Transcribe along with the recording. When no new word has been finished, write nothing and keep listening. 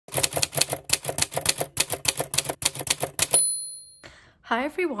Hi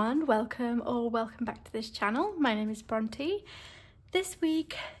everyone, welcome back to this channel. My name is Bronte. This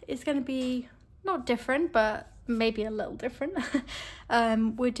week is going to be not different, but maybe a little different.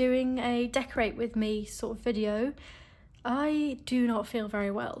 We're doing a decorate with me sort of video. I do not feel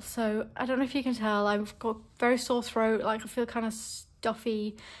very well, so I don't know if you can tell, I've got very sore throat, like I feel kind of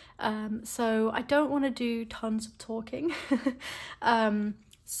stuffy, so I don't want to do tons of talking.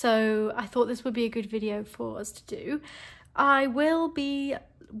 So I thought this would be a good video for us to do. I will be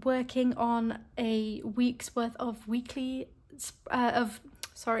working on a week's worth of a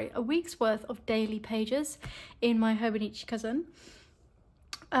week's worth of daily pages in my Hobonichi Cousin.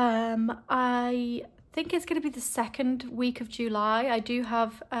 I think it's going to be the second week of July. I do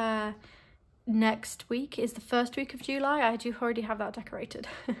have next week is the first week of July. I do already have that decorated.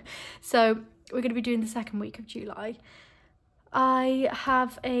 So we're going to be doing the second week of July. I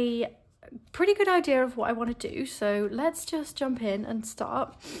have a pretty good idea of what I want to do, so let's just jump in and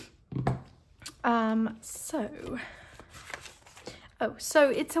start. So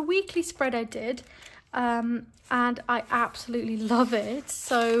it's a weekly spread I did, and I absolutely love it,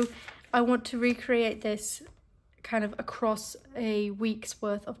 so I want to recreate this kind of across a week's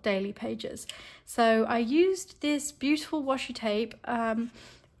worth of daily pages. So I used this beautiful washi tape.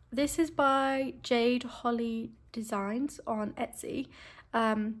 This is by Jade Holly Designs on Etsy.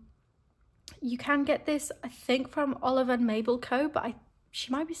 You can get this, I think, from Olive and Mabel Co, but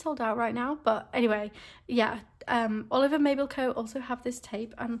she might be sold out right now. But anyway, yeah, Olive and Mabel Co also have this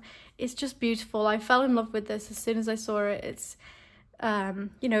tape, and it's just beautiful. I fell in love with this as soon as I saw it. It's,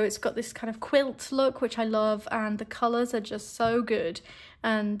 you know, it's got this kind of quilt look, which I love, and the colours are just so good.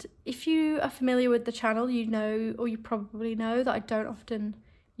 And if you are familiar with the channel, you know, or you probably know, that I don't often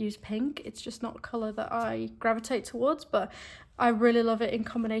use pink. It's just not a colour that I gravitate towards, but I really love it in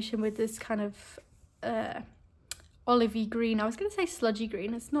combination with this kind of olivey green. I was going to say sludgy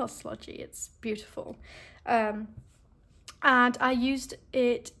green. It's not sludgy, it's beautiful. And I used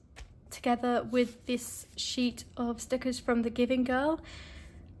it together with this sheet of stickers from The Giving Girl.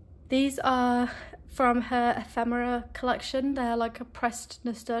 These are from her ephemera collection. They're like a pressed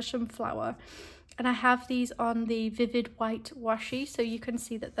nasturtium flower. And I have these on the vivid white washi, so you can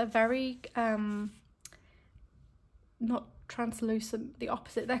see that they're very, not translucent, the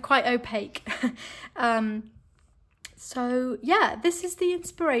opposite, they're quite opaque. So yeah, this is the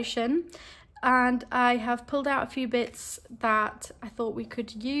inspiration, and I have pulled out a few bits that I thought we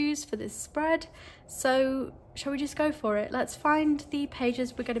could use for this spread. So shall we just go for it? Let's find the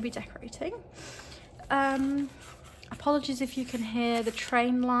pages we're going to be decorating. Apologies if you can hear the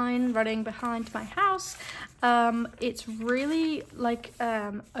train line running behind my house. It's really like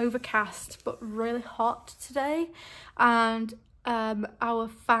overcast but really hot today, and our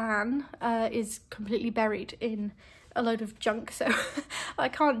fan is completely buried in a load of junk, so I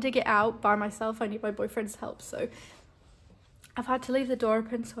can't dig it out by myself. I need my boyfriend's help, so I've had to leave the door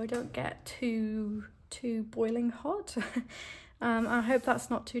open so I don't get too boiling hot. I hope that's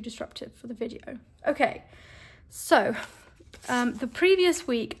not too disruptive for the video. Okay. So, the previous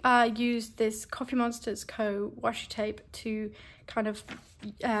week I used this Coffee Monsters Co washi tape to kind of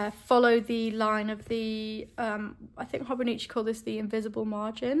follow the line of the, I think Hobonichi call this the invisible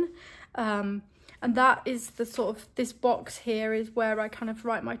margin. And that is the sort of, this box here is where I kind of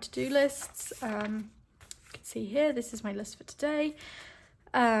write my to-do lists. You can see here, this is my list for today.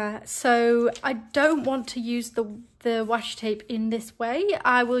 So I don't want to use the washi tape in this way.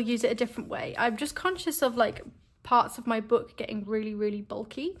 I will use it a different way. I'm just conscious of like parts of my book getting really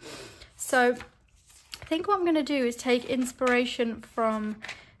bulky. So I think what I'm going to do is take inspiration from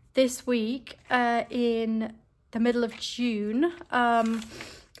this week in the middle of June,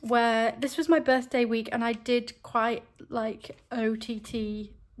 where this was my birthday week, and I did quite like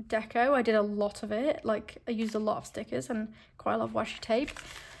OTT deco. I did a lot of it, like I used a lot of stickers and quite a lot of washi tape,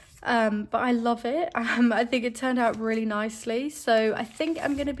 but I love it. I think it turned out really nicely, so I think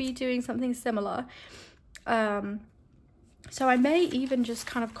I'm going to be doing something similar. So I may even just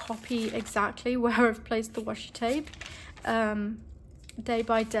kind of copy exactly where I've placed the washi tape day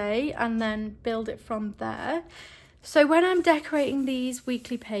by day, and then build it from there. So when I'm decorating these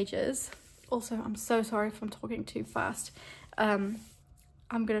weekly pages, also I'm so sorry if I'm talking too fast, I'm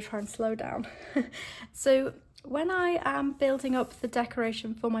going to try and slow down. So when I am building up the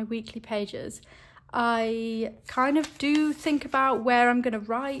decoration for my weekly pages, I kind of do think about where I'm going to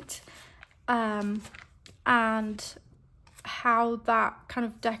write, and how that kind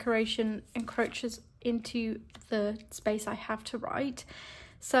of decoration encroaches into the space I have to write.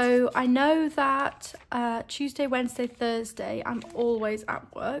 So I know that Tuesday, Wednesday, Thursday, I'm always at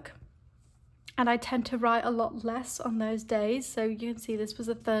work. and I tend to write a lot less on those days. So you can see this was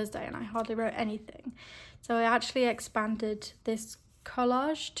a Thursday and I hardly wrote anything. So I actually expanded this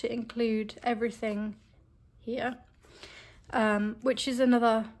collage to include everything here, which is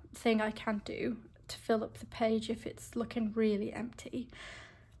another thing I can do to fill up the page if it's looking really empty.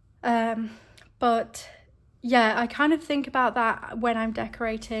 But yeah, I kind of think about that when I'm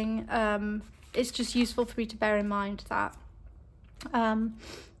decorating. It's just useful for me to bear in mind that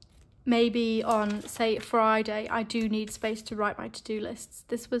maybe on, say, Friday, I do need space to write my to-do lists.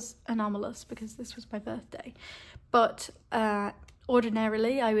 This was anomalous because this was my birthday, but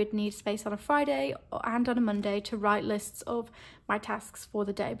ordinarily I would need space on a Friday and on a Monday to write lists of my tasks for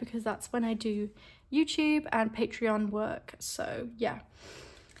the day, because that's when I do YouTube and Patreon work. So yeah,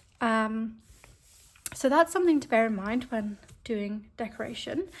 so that's something to bear in mind when doing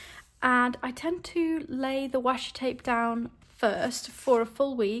decoration. And I tend to lay the washi tape down first for a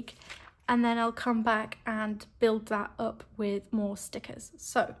full week, and then I'll come back and build that up with more stickers.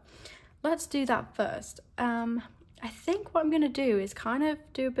 So let's do that first. I think what I'm going to do is kind of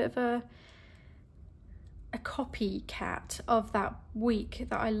do a bit of a copycat of that week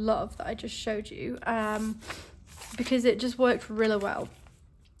that I love, that I just showed you, because it just worked really well.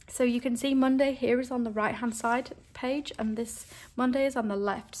 So you can see Monday here is on the right hand side page and this Monday is on the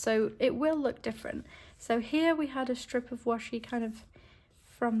left, so it will look different. So here we had a strip of washi kind of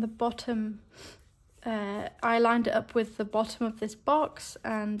from the bottom. I lined it up with the bottom of this box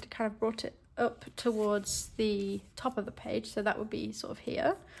and kind of brought it up towards the top of the page, so that would be sort of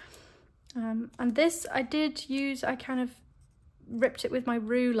here. And this I did use, I kind of ripped it with my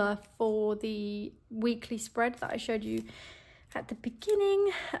ruler for the weekly spread that I showed you at the beginning,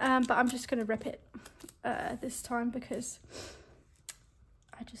 but I'm just going to rip it this time because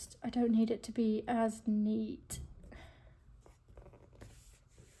I don't need it to be as neat.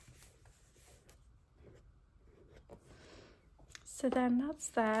 So then that's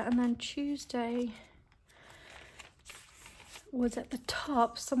there, and then Tuesday was at the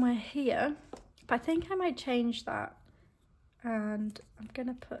top somewhere here, but I think I might change that, and I'm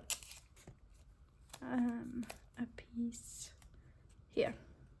gonna put a piece here.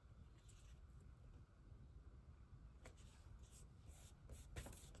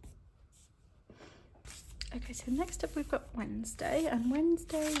 Okay, so next up we've got Wednesday, and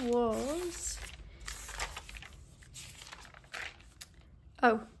Wednesday was,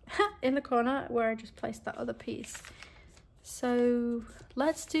 oh, in the corner where I just placed that other piece. So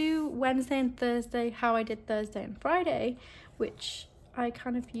let's do Wednesday and Thursday how I did Thursday and Friday, which I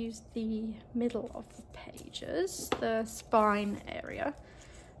kind of used the middle of the pages, the spine area.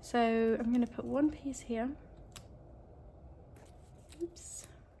 So I'm going to put one piece here. Oops.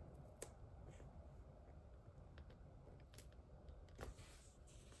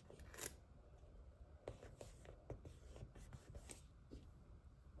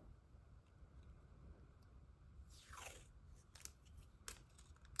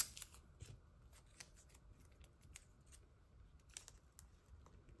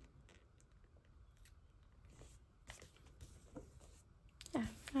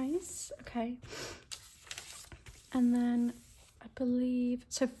 Nice, okay. And then I believe,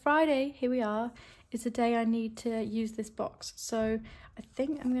 so Friday, here we are, is the day I need to use this box. So I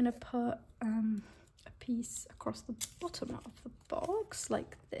think I'm going to put a piece across the bottom of the box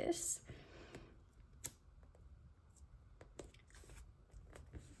like this.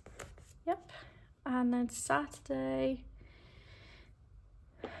 Yep. And then Saturday,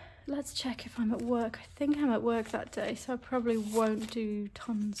 let's check if I'm at work. I think I'm at work that day, so I probably won't do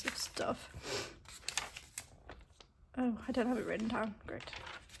tons of stuff. Oh, I don't have it written down. Great.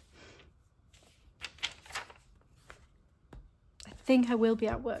 I think I will be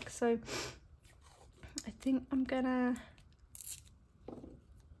at work, so I think I'm gonna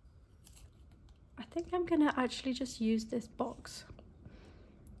actually just use this box.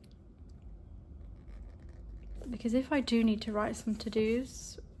 Because if I do need to write some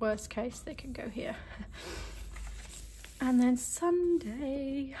to-dos, worst case, they can go here. And then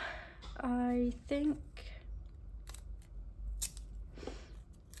Sunday, I think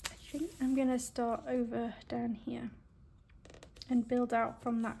I'm gonna start over down here and build out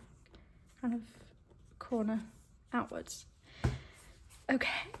from that kind of corner outwards.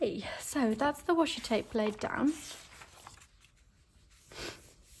 Okay, so that's the washi tape laid down.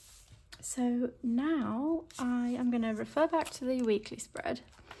 So now I am going to refer back to the weekly spread.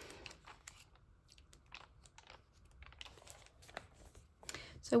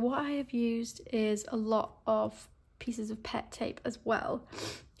 So what I have used is a lot of pieces of pet tape as well.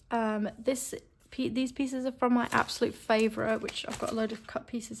 This these pieces are from my absolute favourite, which I've got a load of cut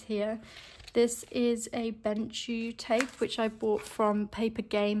pieces here. This is a Benchu tape, which I bought from Paper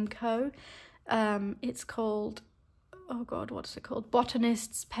Game Co. It's called, oh god, what's it called?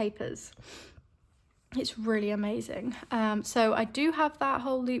 Botanist's Papers. It's really amazing. So I do have that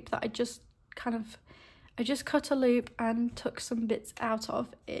whole loop that I just cut a loop and took some bits out of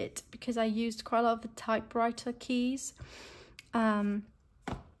it because I used quite a lot of the typewriter keys.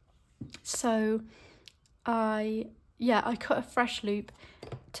 So I cut a fresh loop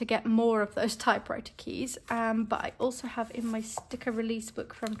to get more of those typewriter keys. But I also have in my sticker release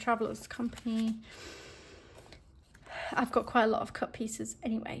book from Traveller's Company, I've got quite a lot of cut pieces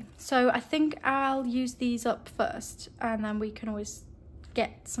anyway. So I think I'll use these up first, and then we can always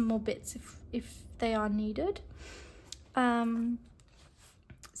get some more bits if they are needed.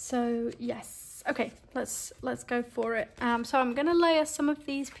 So yes, okay, let's go for it. So I'm gonna layer some of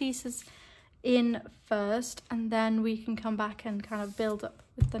these pieces in first, and then we can come back and kind of build up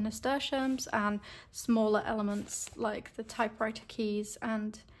with the nasturtiums and smaller elements like the typewriter keys.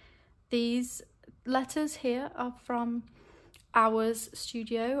 And these letters here are from Hours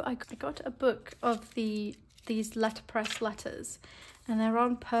Studio. I got a book of these letterpress letters, and they're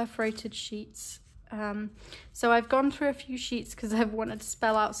on perforated sheets. So I've gone through a few sheets because I've wanted to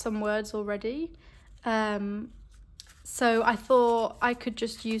spell out some words already. So I thought I could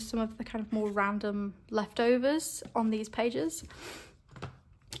just use some of the kind of more random leftovers on these pages,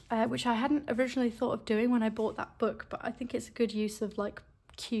 which I hadn't originally thought of doing when I bought that book, but I think it's a good use of like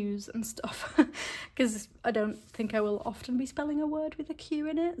Q's and stuff because I don't think I will often be spelling a word with a Q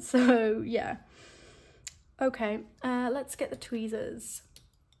in it. So yeah. Okay, let's get the tweezers.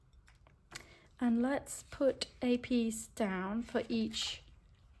 And let's put a piece down for each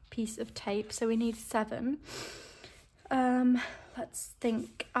piece of tape. So we need 7. Let's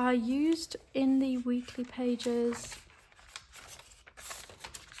think. I used in the weekly pages,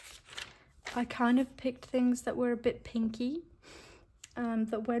 I kind of picked things that were a bit pinky,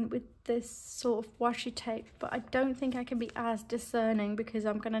 that went with this sort of washi tape, but I don't think I can be as discerning because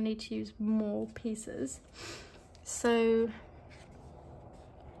I'm going to need to use more pieces. So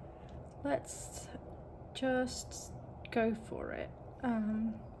let's just go for it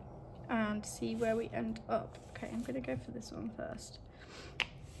and see where we end up. Okay, I'm going to go for this one first.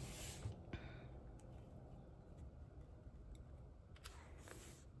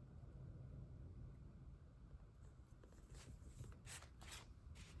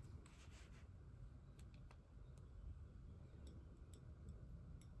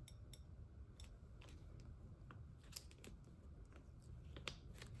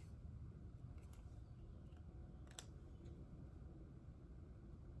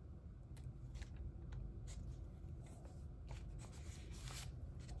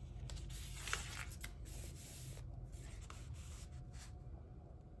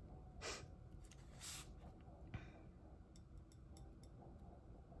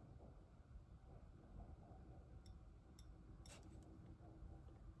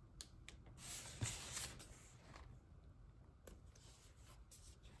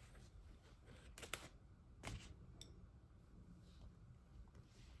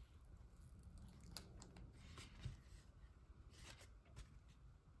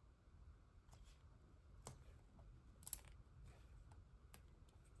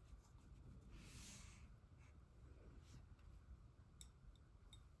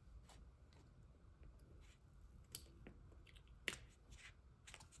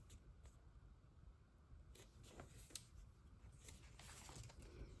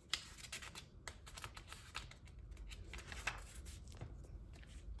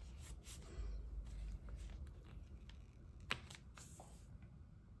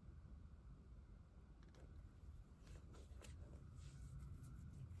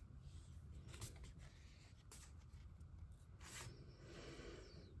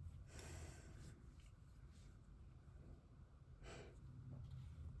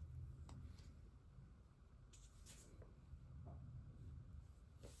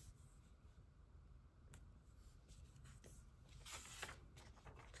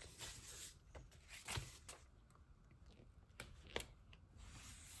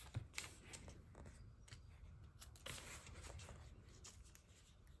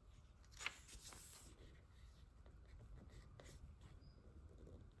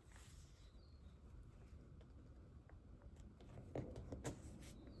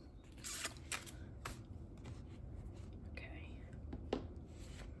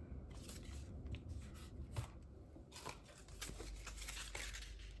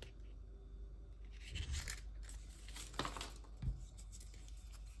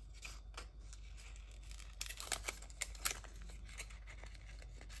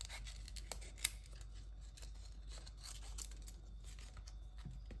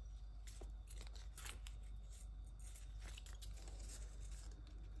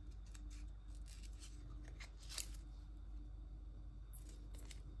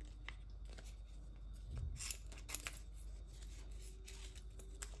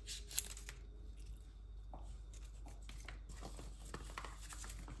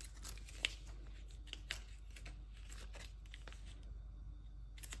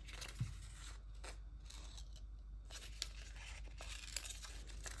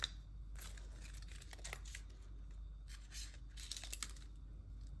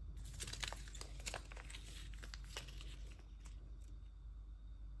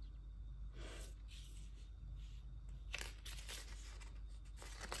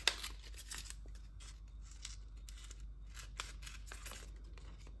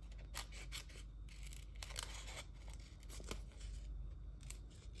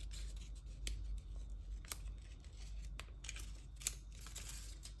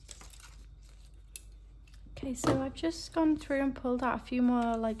 Okay, so I've just gone through and pulled out a few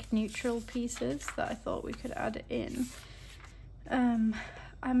more like neutral pieces that I thought we could add in. I'm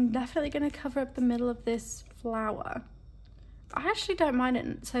definitely going to cover up the middle of this flower. I actually don't mind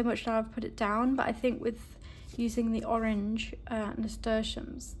it so much now I've put it down, but I think with using the orange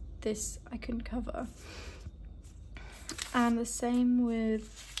nasturtiums, this I can cover. And the same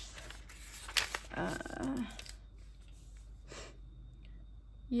with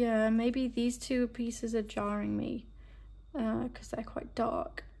yeah, maybe these two pieces are jarring me because they're quite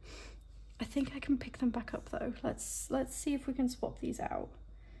dark. I think I can pick them back up though. Let's see if we can swap these out.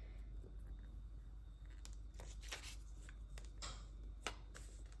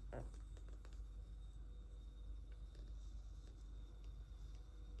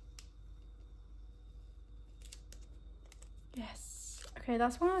 Yes. Okay,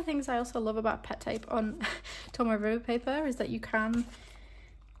 that's one of the things I also love about pet tape on Tomoe River paper, is that you can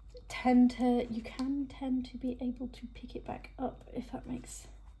tend to be able to pick it back up, if that makes,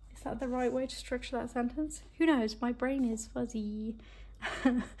 is that the right way to structure that sentence? Who knows, my brain is fuzzy.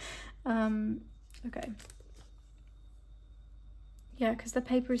 Okay. Yeah, because the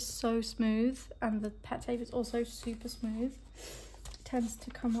paper is so smooth and the pet tape is also super smooth. It tends to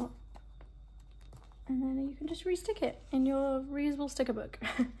come up and then you can just re-stick it in your reusable sticker book.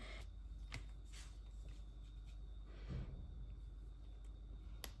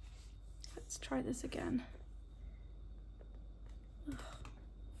 Let's try this again. Ugh,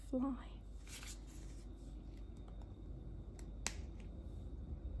 fly.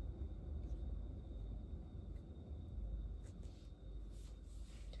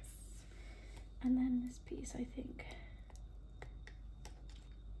 Yes. And then this piece, I think.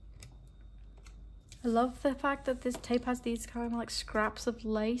 I love the fact that this tape has these kind of like scraps of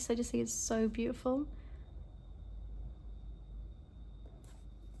lace. I just think it's so beautiful.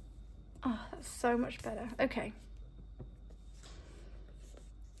 Oh, that's so much better. Okay.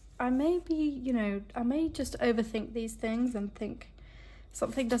 I may be, you know, I may just overthink these things and think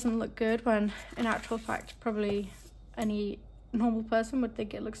something doesn't look good when in actual fact probably any normal person would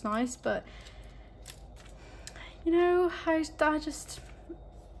think it looks nice, but you know, I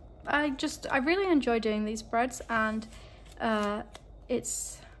really enjoy doing these spreads, and I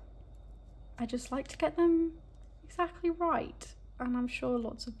just like to get them exactly right, and I'm sure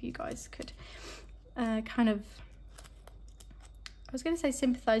lots of you guys could kind of, I was going to say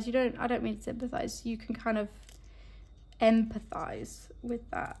sympathize. I don't mean sympathize. You can kind of empathize with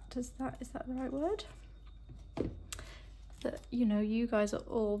that. Is that the right word? That, you know, you guys are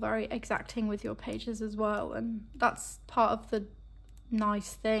all very exacting with your pages as well, and that's part of the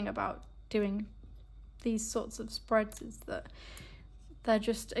nice thing about doing these sorts of spreads, is that they're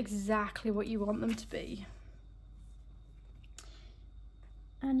just exactly what you want them to be,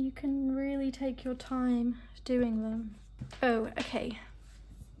 and you can really take your time doing them. Oh, okay.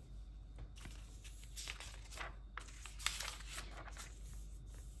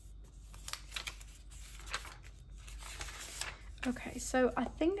 Okay, so I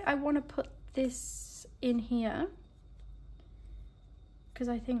think I want to put this in here because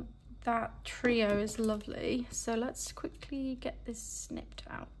I think that trio is lovely. So let's quickly get this snipped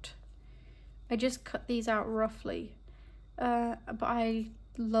out. I just cut these out roughly, but I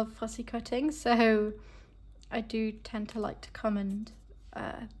love fussy cutting, so I do tend to like to come and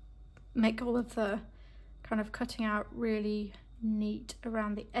make all of the kind of cutting out really neat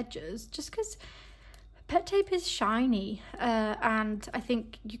around the edges, just because pet tape is shiny, and I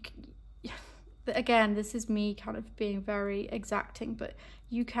think you can, again, this is me kind of being very exacting, but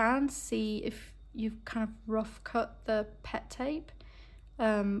you can see if you've kind of rough cut the pet tape,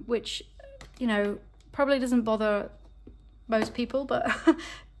 which, you know, probably doesn't bother most people, but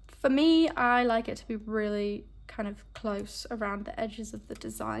for me, I like it to be really kind of close around the edges of the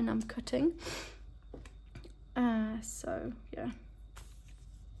design I'm cutting. So yeah.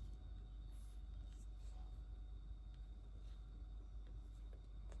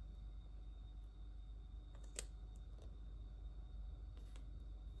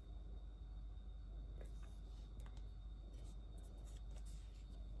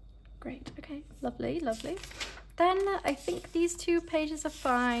 Great, okay, lovely, lovely. Then I think these two pages are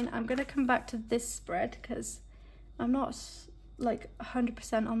fine. I'm gonna come back to this spread because I'm not like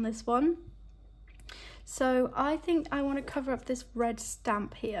 100% on this one. So I think I want to cover up this red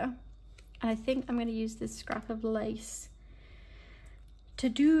stamp here. And I think I'm gonna use this scrap of lace to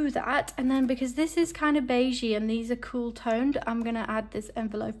do that. And then because this is kind of beigey and these are cool toned, I'm gonna add this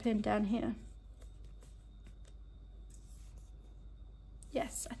envelope pin down here.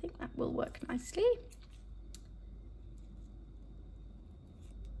 Yes, I think that will work nicely.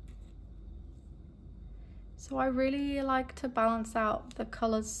 So So I really like to balance out the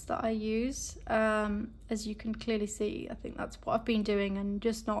colors that I use. As you can clearly see, I think that's what I've been doing and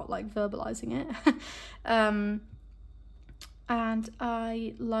just not like verbalizing it. And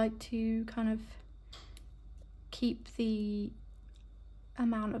I like to kind of keep the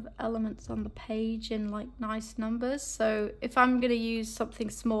amount of elements on the page in like nice numbers. So if I'm going to use something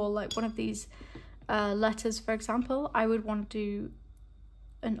small, like one of these letters, for example, I would want to do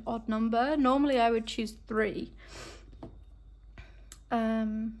an odd number. Normally I would choose 3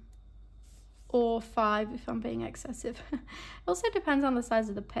 or 5 if I'm being excessive. It also depends on the size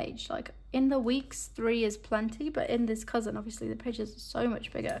of the page. Like in the weeks, 3 is plenty, but in this cousin, obviously the pages are so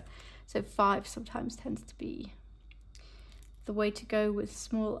much bigger, so 5 sometimes tends to be the way to go with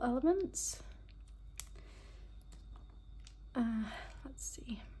small elements. Let's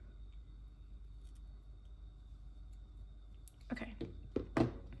see. Okay,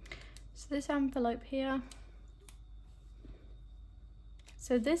 so this envelope here,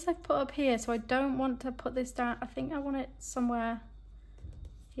 so this I've put up here, so I don't want to put this down. I think I want it somewhere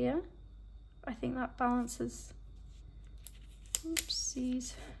here. I think that balances.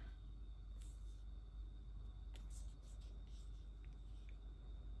 Oopsies.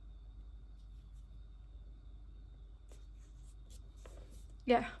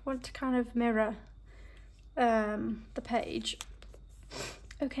 Yeah, I want to kind of mirror the page.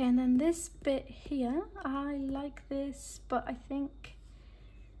 Okay, and then this bit here, I like this, but I think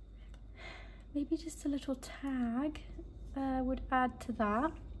maybe just a little tag would add to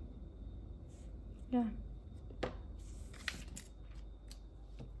that. Yeah.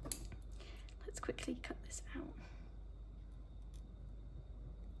 Let's quickly cut this out.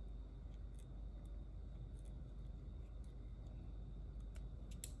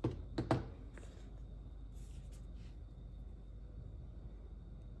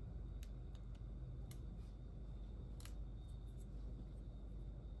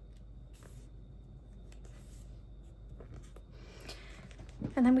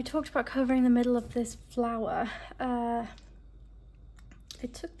 And then we talked about covering the middle of this flower. I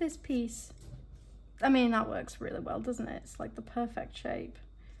took this piece, I mean, that works really well, doesn't it? It's like the perfect shape.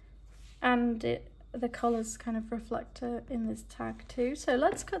 And the colours kind of reflect in this tag too. So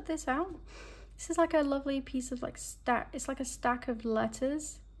let's cut this out. This is like a lovely piece of like it's like a stack of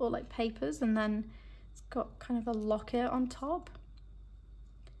letters or like papers, and then it's got kind of a locket on top.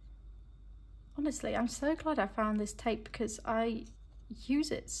 Honestly, I'm so glad I found this tape because I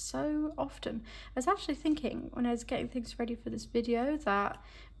use it so often. I was actually thinking when I was getting things ready for this video that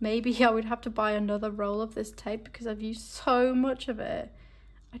maybe I would have to buy another roll of this tape because I've used so much of it.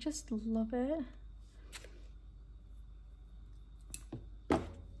 I just love it.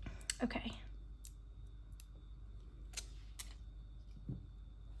 Okay.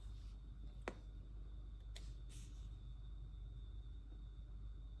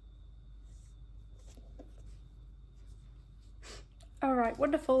 All right,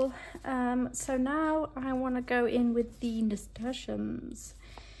 wonderful. So now I want to go in with the nasturtiums.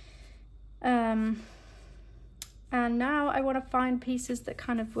 And now I want to find pieces that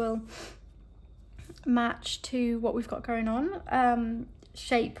kind of will match to what we've got going on,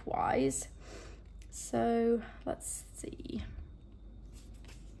 shape-wise. So let's see.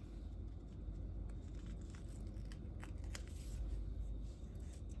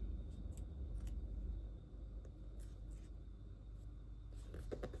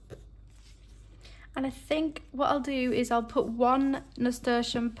 And I think what I'll do is I'll put 1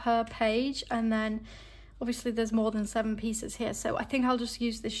 nasturtium per page, and then obviously there's more than 7 pieces here, so I think I'll just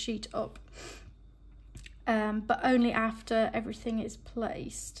use this sheet up, but only after everything is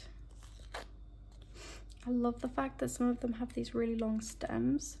placed. I love the fact that some of them have these really long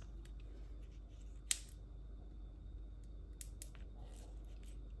stems.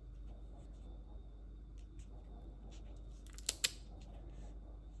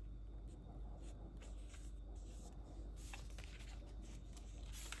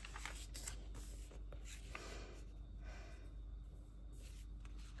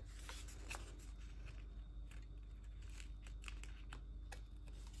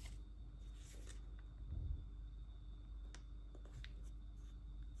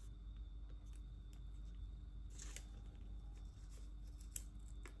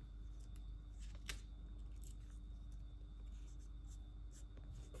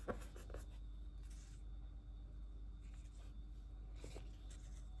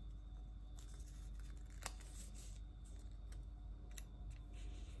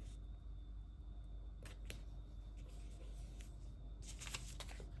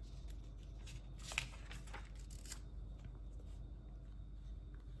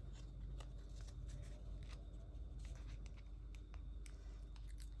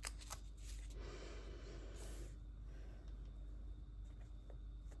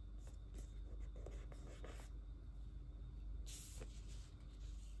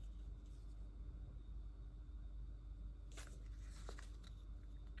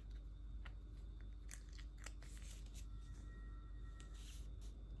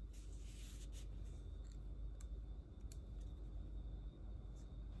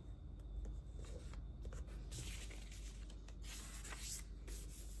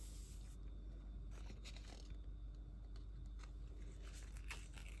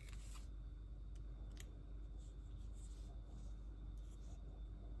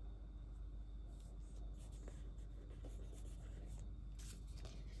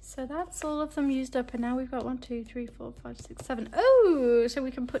 So that's all of them used up, and now we've got 1, 2, 3, 4, 5, 6, 7. Oh, so we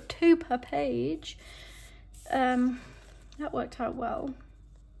can put 2 per page. That worked out well.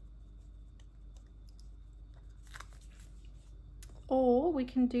 Or we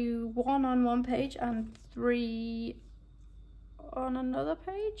can do 1 on one page and 3 on another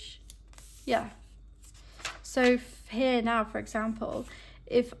page. Yeah. So here now, for example,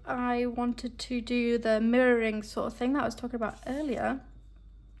 if I wanted to do the mirroring sort of thing that I was talking about earlier,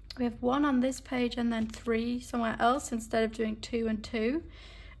 we have 1 on this page and then 3 somewhere else instead of doing 2 and 2.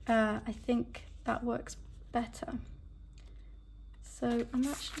 I think that works better. So I'm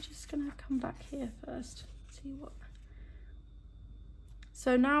actually just gonna come back here first, see what.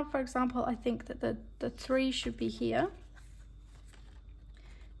 So now, for example, I think that the 3 should be here.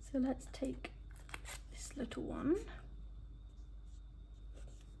 So let's take this little one.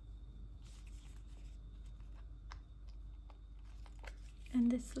 And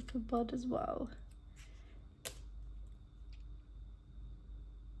this little bud as well.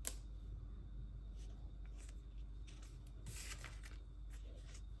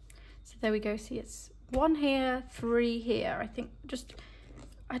 So there we go. See, it's 1 here, 3 here. I think just,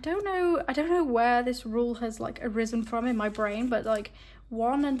 I don't know where this rule has like arisen from in my brain, but like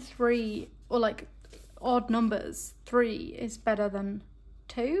 1 and 3, or like odd numbers, 3 is better than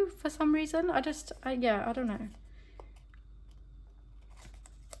 2 for some reason. Yeah, I don't know.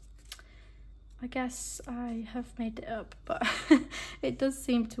 I guess I have made it up, but it does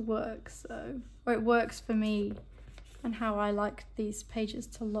seem to work, so, or it works for me and how I like these pages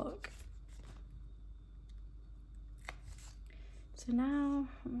to look. So now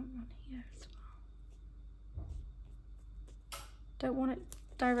I want one here as well. Don't want it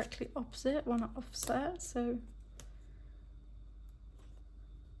directly opposite, I want it offset, so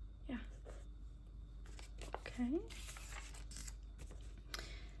yeah. Okay.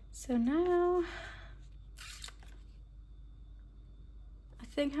 So now, I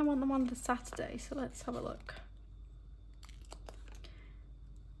think I want them on the Saturday, so let's have a look.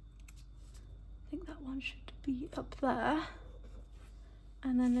 I think that one should be up there.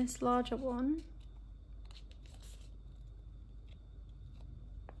 And then this larger one.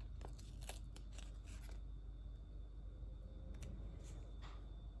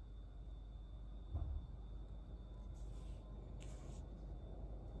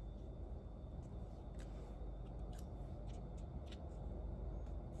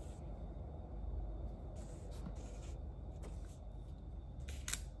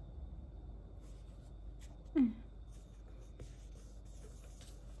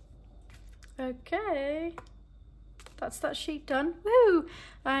 Okay, that's that sheet done. Woo!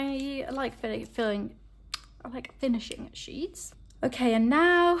 I like finishing sheets. Okay, and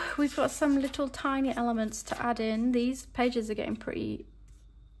now we've got some little tiny elements to add in. These pages are getting pretty,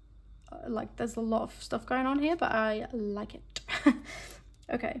 like there's a lot of stuff going on here, but I like it.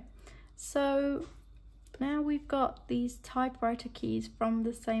 Okay, so now we've got these typewriter keys from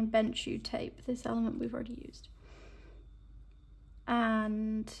the same bench shoe tape. This element we've already used.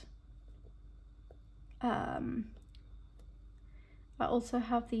 And I also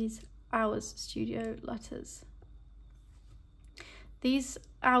have these Hours Studio letters. These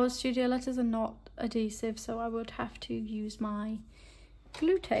Hours Studio letters are not adhesive, so I would have to use my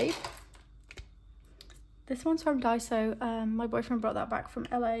glue tape. This one's from Daiso. My boyfriend brought that back from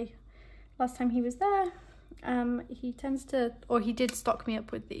LA last time he was there. He tends to, or he did stock me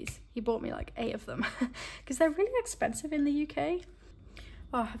up with these. He bought me like 8 of them because they're really expensive in the UK.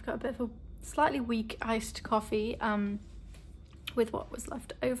 Oh, I've got a bit of a slightly weak iced coffee with what was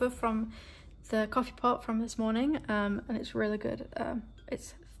left over from the coffee pot from this morning, and it's really good.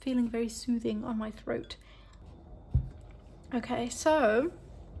 It's feeling very soothing on my throat. Okay, so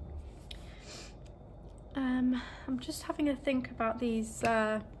I'm just having a think about these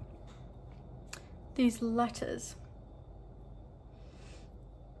letters.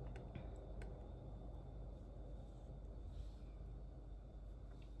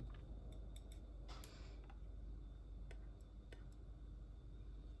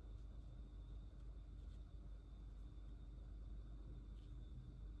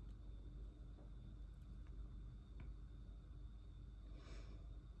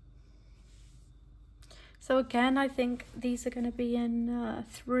 So again, I think these are going to be in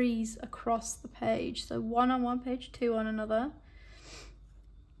 3s across the page. So 1 on one page, 2 on another.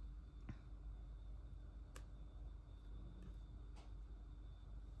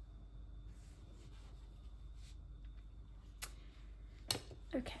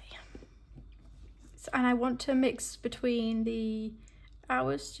 Okay. So, and I want to mix between the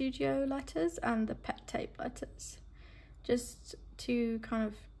Hours Studio letters and the pet tape letters, just to kind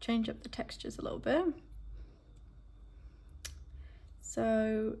of change up the textures a little bit.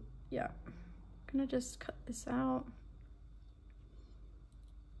 So yeah, I'm gonna just cut this out.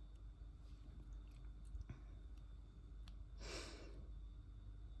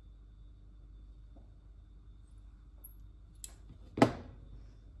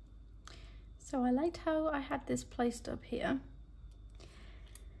 So I liked how I had this placed up here.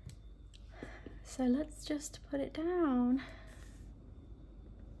 So let's just put it down.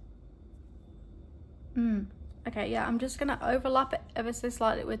 Okay, yeah, I'm just gonna overlap it ever so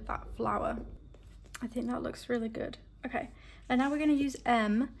slightly with that flower. I think that looks really good. Okay, and now we're gonna use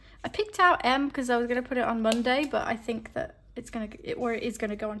M. I picked out M because I was gonna put it on Monday, but I think that it is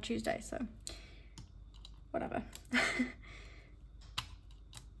gonna go on Tuesday, so whatever.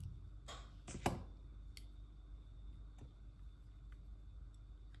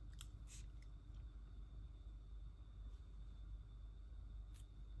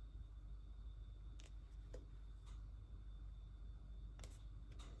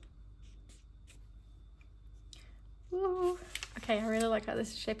 Ooh. Okay, I really like how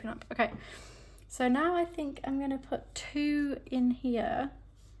this is shaping up. Okay, so now I think I'm gonna put 2 in here.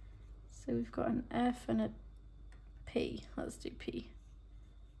 So we've got an F and a P. Let's do P.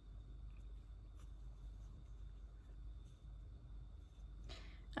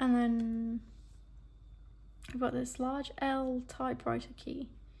 And then I've got this large L typewriter key.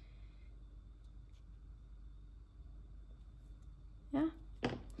 Yeah,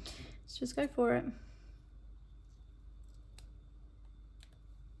 let's just go for it.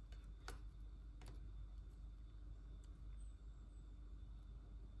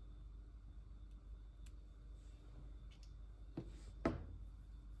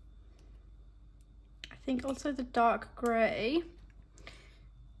 I think also the dark grey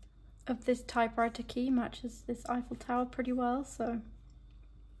of this typewriter key matches this Eiffel Tower pretty well, so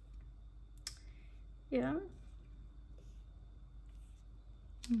yeah.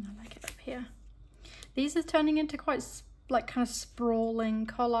 I like it up here. These are turning into quite like kind of sprawling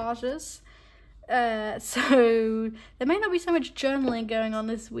collages, so there may not be so much journaling going on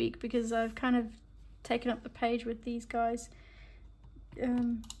this week because I've kind of taken up the page with these guys,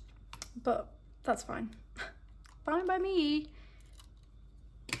 but that's fine. Fine by me.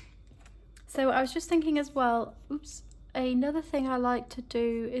 So I was just thinking as well, oops, another thing I like to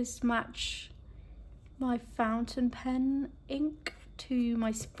do is match my fountain pen ink to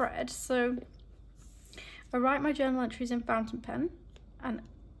my spread. So I write my journal entries in fountain pen and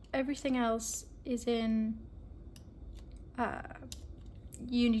everything else is in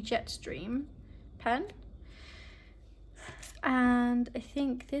Uni Jetstream pen. And I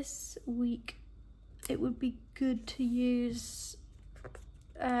think this week it would be good to use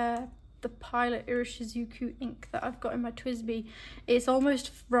the Pilot Irishizuku ink that I've got in my TWSBI. It's almost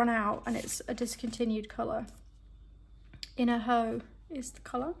run out and it's a discontinued colour. Inner Hoe is the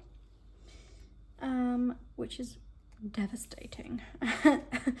colour, which is devastating.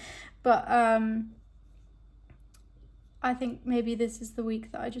 But I think maybe this is the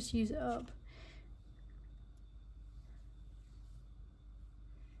week that I just use it up.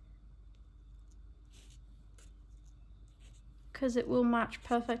 Because it will match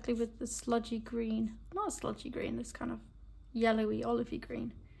perfectly with the sludgy green. Not sludgy green, this kind of yellowy, olivey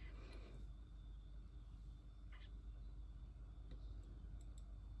green.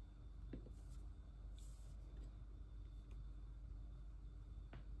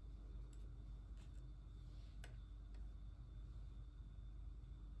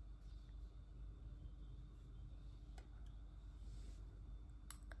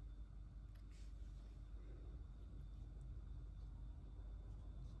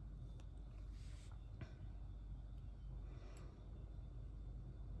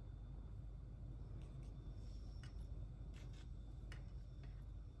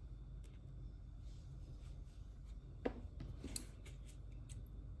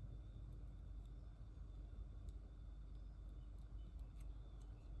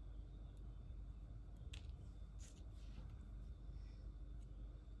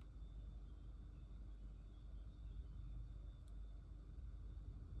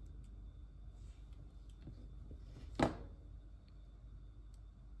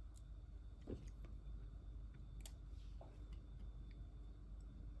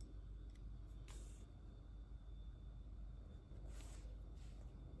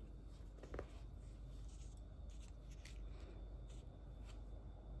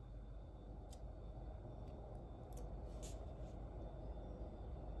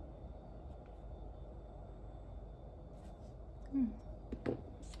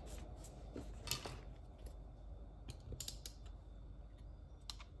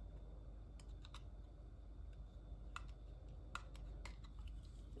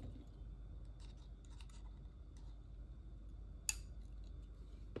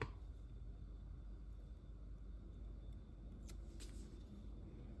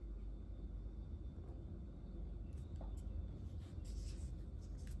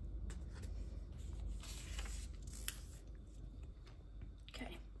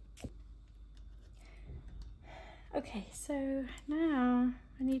 Okay, so now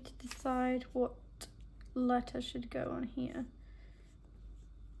I need to decide what letter should go on here.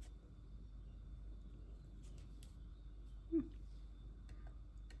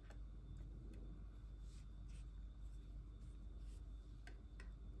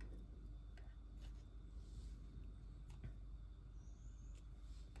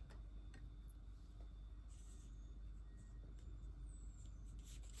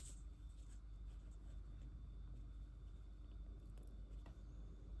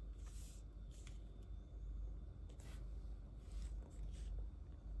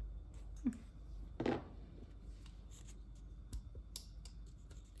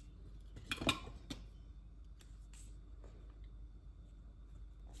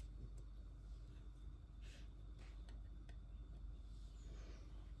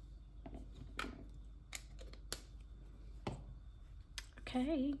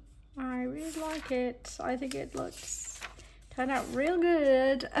 Okay, I really like it. I think it turned out real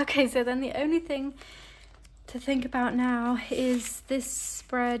good. Okay, so then the only thing to think about now is this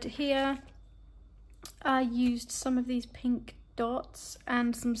spread here. I used some of these pink dots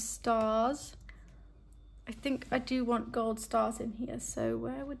and some stars. I think I do want gold stars in here, so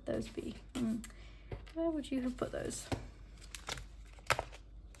where would those be? Where would you have put those?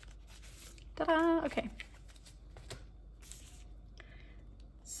 Ta-da! Okay.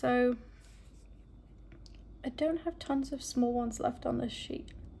 So I don't have tons of small ones left on this sheet.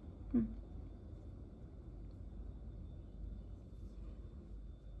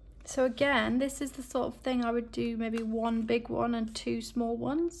 So again, this is the sort of thing I would do, maybe one big one and two small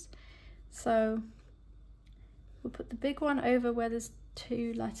ones. So we'll put the big one over where there's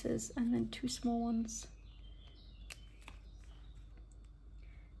two letters and then two small ones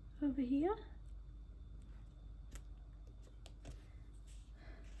over here.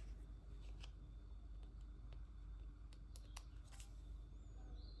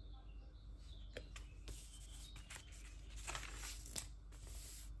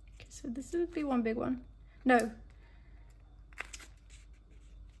 So this would be one big one. No.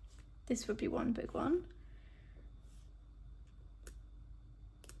 This would be one big one.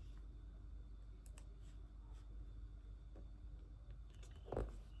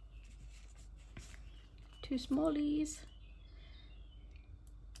 Two smallies.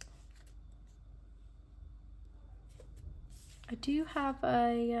 I do have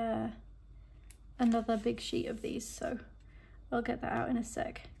a another big sheet of these, so I'll get that out in a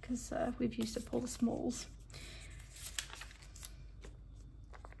sec because we've used up all the smalls.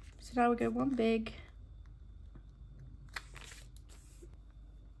 So now we go one big,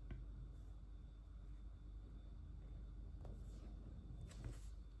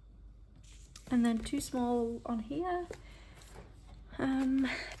 and then two small on here. I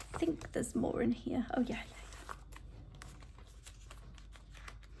think there's more in here. Oh yeah.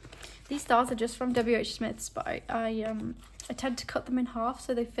 These stars are just from WH Smith's, but I tend to cut them in half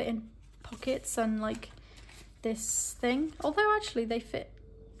so they fit in pockets and like this thing. Although actually they fit.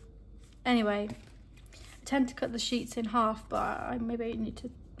 Anyway, I tend to cut the sheets in half, but I maybe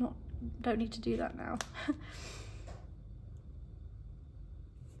don't need to do that now.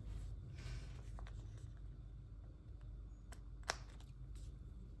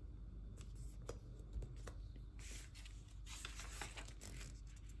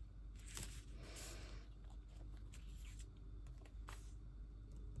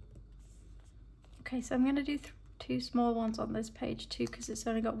 Okay, so I'm going to do two small ones on this page too because it's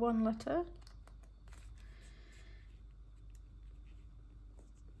only got one letter.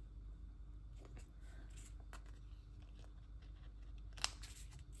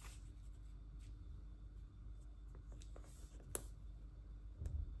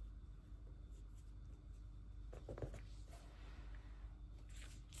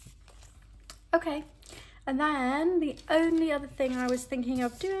 Okay. And then the only other thing I was thinking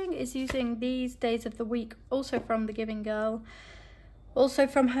of doing is using these days of the week, also from The Giving Girl, also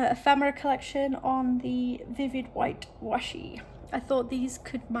from her ephemera collection on the Vivid White Washi. I thought these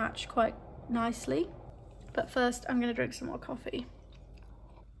could match quite nicely, but first I'm going to drink some more coffee.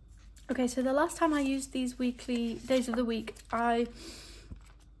 Okay, so the last time I used these weekly days of the week, I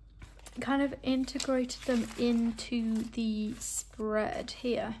kind of integrated them into the spread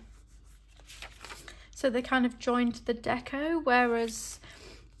here. So they kind of joined the deco, whereas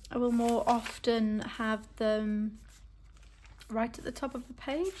I will more often have them right at the top of the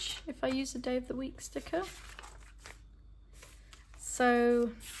page if I use a day of the week sticker. So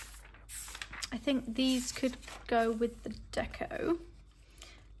I think these could go with the deco.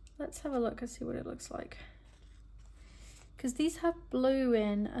 Let's have a look and see what it looks like. Because these have blue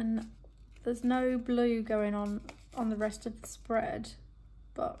in and there's no blue going on on the rest of the spread,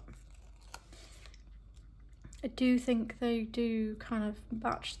 but I do think they do kind of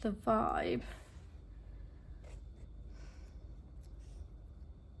match the vibe.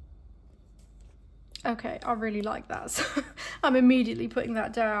 Okay, I really like that, so I'm immediately putting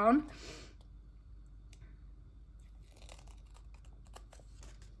that down.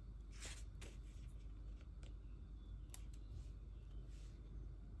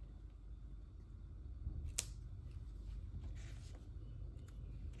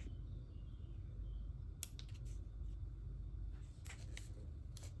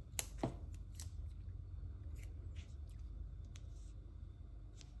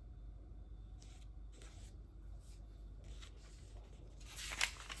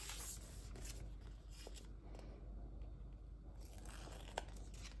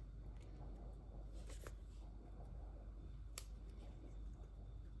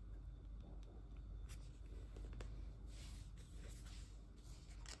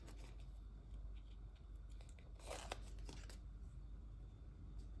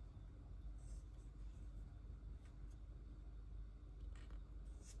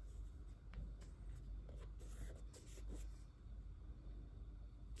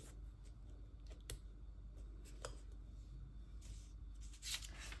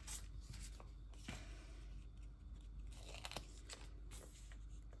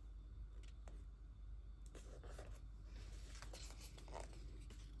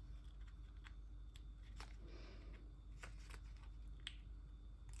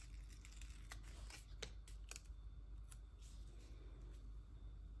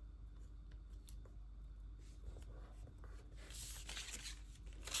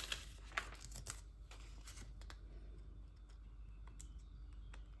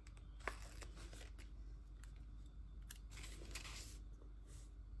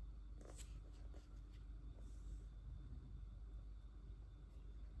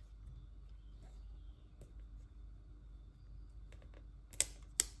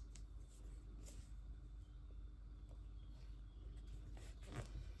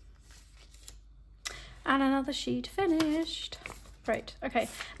 And another sheet finished. Right, okay.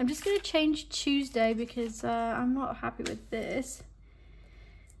 I'm just going to change Tuesday because I'm not happy with this.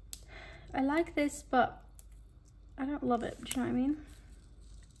 I like this, but I don't love it. Do you know what I mean?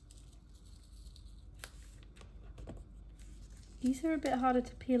 These are a bit harder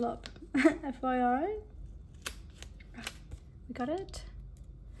to peel up, FYI. We got it.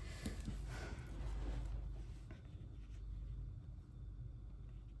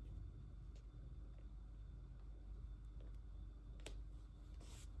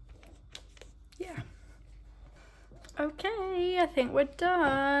 Yeah. Okay, I think we're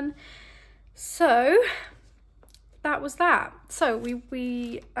done. So that was that. So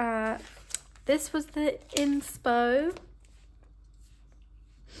this was the inspo.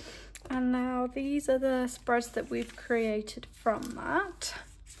 And now these are the spreads that we've created from that.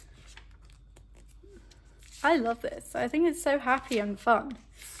 I love this. I think it's so happy and fun.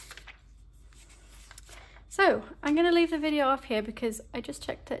 So I'm going to leave the video off here because I just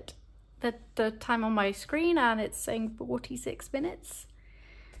checked it, the time on my screen, and it's saying 46 minutes.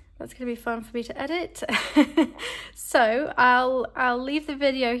 That's going to be fun for me to edit. So I'll leave the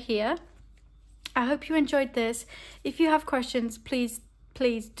video here. I hope you enjoyed this. If you have questions, please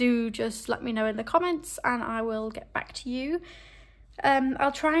do just let me know in the comments and I will get back to you.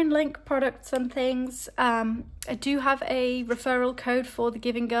 I'll try and link products and things. I do have a referral code for the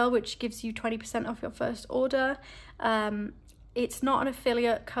Giving Girl, which gives you 20% off your first order. It's not an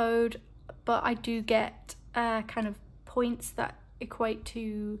affiliate code, but I do get kind of points that equate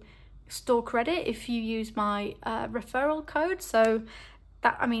to store credit if you use my referral code. So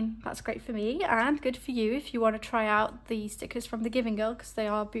that, I mean, that's great for me and good for you if you want to try out the stickers from the Giving Girl, because they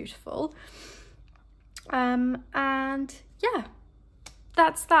are beautiful. And yeah,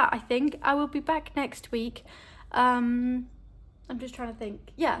 that's that. I think I will be back next week. I'm just trying to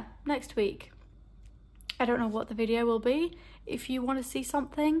think. Yeah, next week. I don't know what the video will be. If you want to see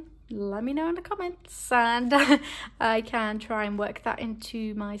something, let me know in the comments and I can try and work that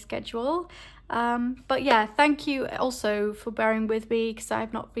into my schedule. But yeah, thank you also for bearing with me because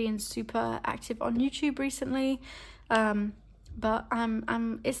I've not been super active on YouTube recently. But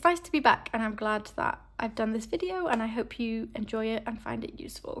it's nice to be back and I'm glad that I've done this video and I hope you enjoy it and find it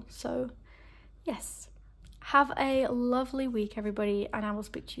useful. So yes, have a lovely week everybody and I will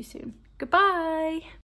speak to you soon. Goodbye.